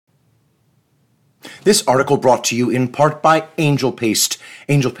This article brought to you in part by Angel Paste.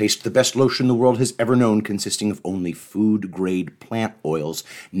 Angel Paste, the best lotion the world has ever known, consisting of only food-grade plant oils,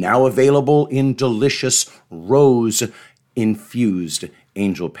 now available in delicious rose-infused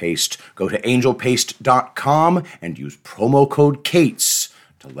Angel Paste. Go to angelpaste.com and use promo code CATES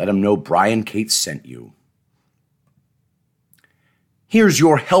to let them know Brian Cates sent you. Here's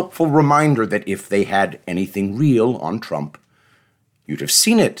your helpful reminder that if they had anything real on Trump, you'd have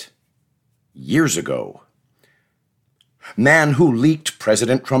seen it years ago. Man who leaked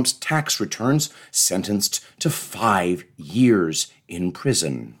President Trump's tax returns sentenced to 5 years in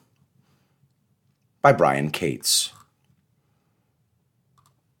prison. By Brian Cates.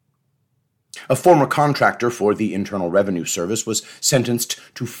 A former contractor for the Internal Revenue Service was sentenced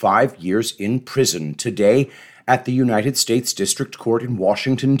to 5 years in prison today at the United States District Court in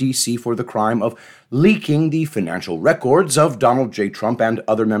Washington, D.C. for the crime of leaking the financial records of Donald J. Trump and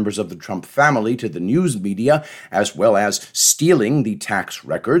other members of the Trump family to the news media, as well as stealing the tax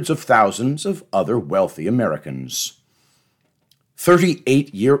records of thousands of other wealthy Americans.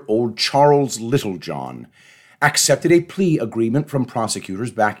 38-year-old Charles Littlejohn accepted a plea agreement from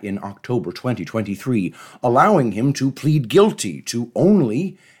prosecutors back in October 2023, allowing him to plead guilty to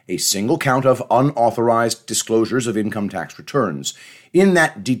only a single count of unauthorized disclosures of income tax returns. In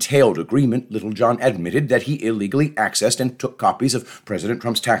that detailed agreement, Littlejohn admitted that he illegally accessed and took copies of President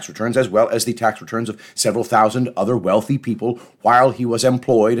Trump's tax returns as well as the tax returns of several thousand other wealthy people while he was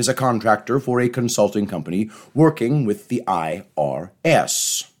employed as a contractor for a consulting company working with the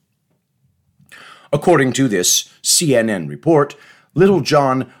IRS. According to this CNN report,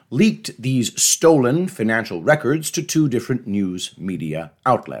 Littlejohn leaked these stolen financial records to 2 different news media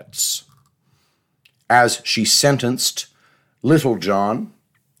outlets. As she sentenced Littlejohn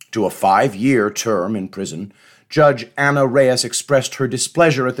to a 5-year term in prison, Judge Anna Reyes expressed her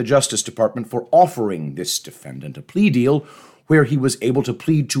displeasure at the Justice Department for offering this defendant a plea deal where he was able to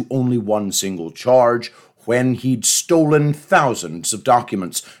plead to only one single charge when he'd stolen thousands of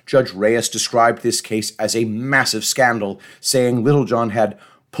documents. Judge Reyes described this case as a massive scandal, saying Littlejohn had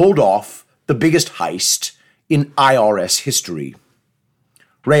pulled off the biggest heist in IRS history.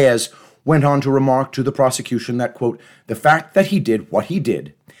 Reyes went on to remark to the prosecution that, quote, the fact that he did what he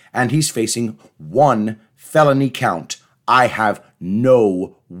did, and he's facing 1 felony count, I have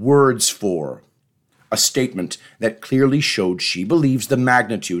no words for. A statement that clearly showed she believes the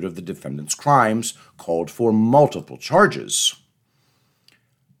magnitude of the defendant's crimes called for multiple charges.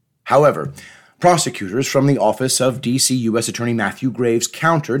 However, prosecutors from the office of D.C. U.S. Attorney Matthew Graves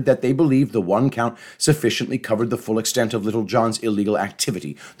countered that they believed the 1 count sufficiently covered the full extent of Littlejohn's illegal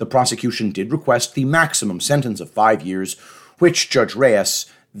activity. The prosecution did request the maximum sentence of 5 years, which Judge Reyes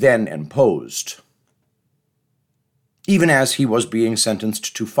then imposed. Even as he was being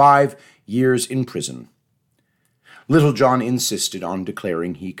sentenced to 5 years in prison, Littlejohn insisted on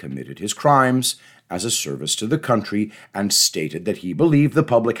declaring he committed his crimes as a service to the country and stated that he believed the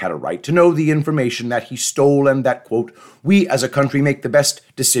public had a right to know the information that he stole and that, quote, we as a country make the best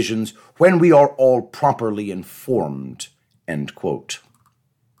decisions when we are all properly informed, end quote.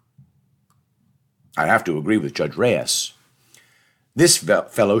 I have to agree with Judge Reyes. This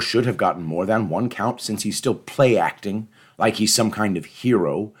fellow should have gotten more than 1 count since he's still play acting like he's some kind of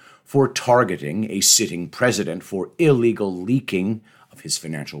hero for targeting a sitting president for illegal leaking of his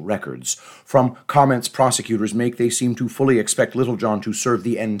financial records. From comments prosecutors make, they seem to fully expect Littlejohn to serve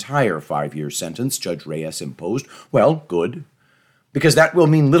the entire 5-year sentence Judge Reyes imposed. Well, good, because that will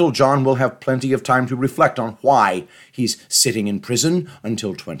mean Littlejohn will have plenty of time to reflect on why he's sitting in prison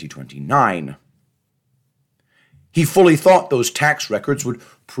until 2029. He fully thought those tax records would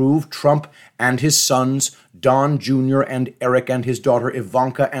prove Trump and his sons, Don Jr. and Eric, and his daughter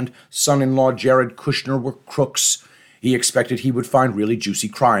Ivanka and son-in-law Jared Kushner were crooks. He expected he would find really juicy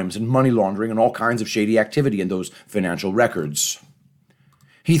crimes and money laundering and all kinds of shady activity in those financial records.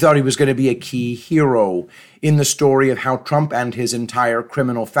 He thought he was going to be a key hero in the story of how Trump and his entire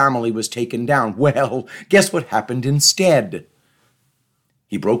criminal family was taken down. Well, guess what happened instead?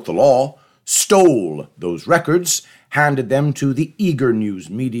 He broke the law, stole those records, handed them to the eager news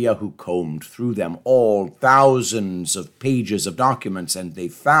media who combed through them all, thousands of pages of documents, and they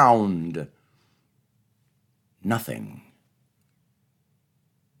found nothing.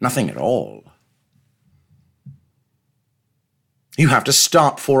 Nothing at all. You have to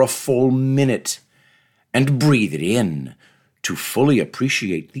stop for a full minute and breathe it in to fully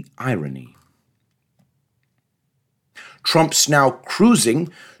appreciate the irony. Trump's now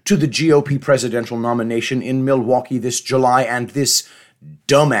cruising to the GOP presidential nomination in Milwaukee this July, and this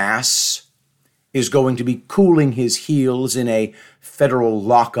dumbass is going to be cooling his heels in a federal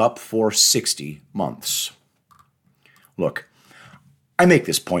lockup for 60 months. Look, I make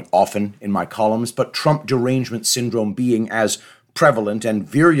this point often in my columns, but Trump derangement syndrome being as prevalent and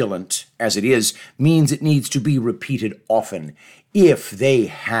virulent as it is means it needs to be repeated often. If they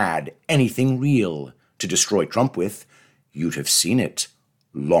had anything real to destroy Trump with, you'd have seen it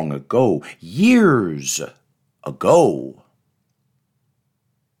long ago, years ago.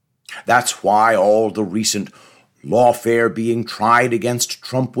 That's why all the recent lawfare being tried against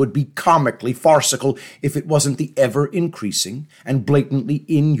Trump would be comically farcical if it wasn't the ever-increasing and blatantly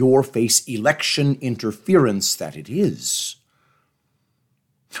in-your-face election interference that it is.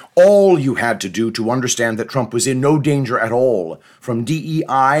 All you had to do to understand that Trump was in no danger at all from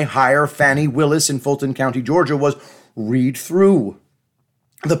DEI hire Fani Willis in Fulton County, Georgia, was read through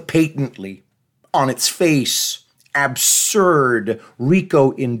the patently, on its face, absurd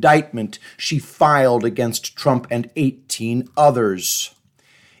RICO indictment she filed against Trump and 18 others.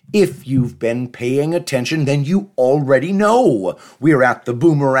 If you've been paying attention, then you already know we're at the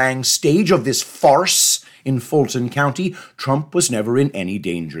boomerang stage of this farce in Fulton County. Trump was never in any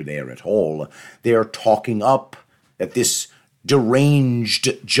danger there at all. They're talking up that this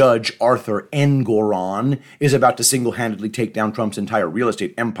deranged Judge Arthur Engoron is about to single-handedly take down Trump's entire real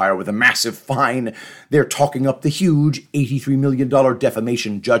estate empire with a massive fine. They're talking up the huge $83 million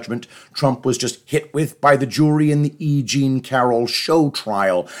defamation judgment Trump was just hit with by the jury in the E. Jean Carroll show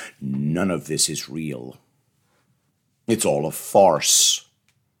trial. None of this is real. It's all a farce.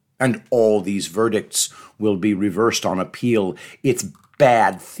 And all these verdicts will be reversed on appeal. It's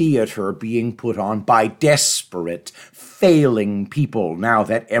bad theater being put on by desperate, failing people now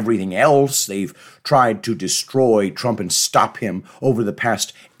that everything else they've tried to destroy Trump and stop him over the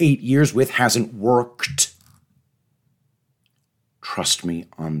past 8 years with hasn't worked. Trust me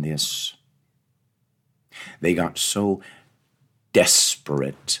on this. They got so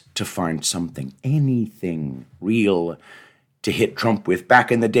desperate to find something, anything real to hit Trump with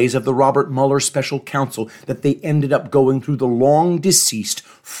back in the days of the Robert Mueller special counsel that they ended up going through the long-deceased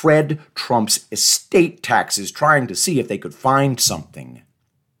Fred Trump's estate taxes trying to see if they could find something.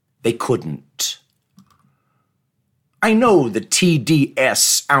 They couldn't. I know the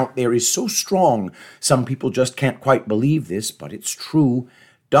TDS out there is so strong, some people just can't quite believe this, but it's true.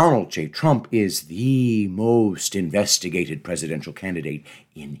 Donald J. Trump is the most investigated presidential candidate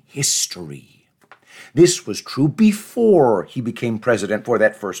in history. This was true before he became president for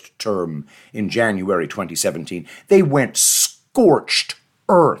that first term in January 2017. They went scorched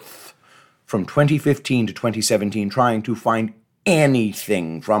earth from 2015 to 2017 trying to find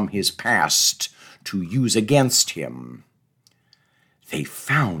anything from his past to use against him. They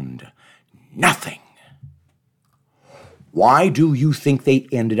found nothing. Why do you think they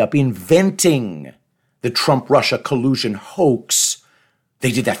ended up inventing the Trump-Russia collusion hoax?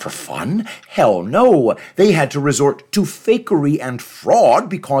 They did that for fun? Hell no. They had to resort to fakery and fraud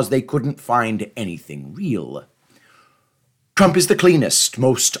because they couldn't find anything real. Trump is the cleanest,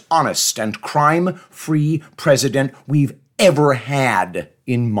 most honest, and crime-free president we've ever had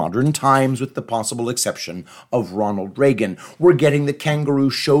in modern times, with the possible exception of Ronald Reagan. We're getting the kangaroo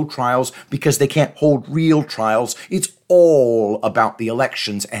show trials because they can't hold real trials. It's all about the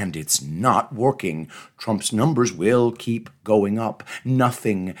elections, and it's not working. Trump's numbers will keep going up.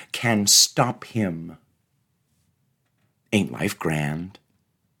 Nothing can stop him. Ain't life grand?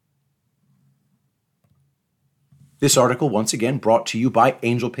 This article, once again, brought to you by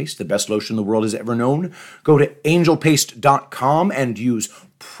Angel Paste, the best lotion the world has ever known. Go to angelpaste.com and use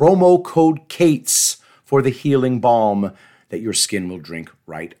promo code KATES for the healing balm that your skin will drink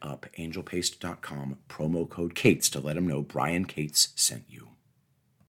right up. Angelpaste.com, promo code KATES to let them know Brian Cates sent you.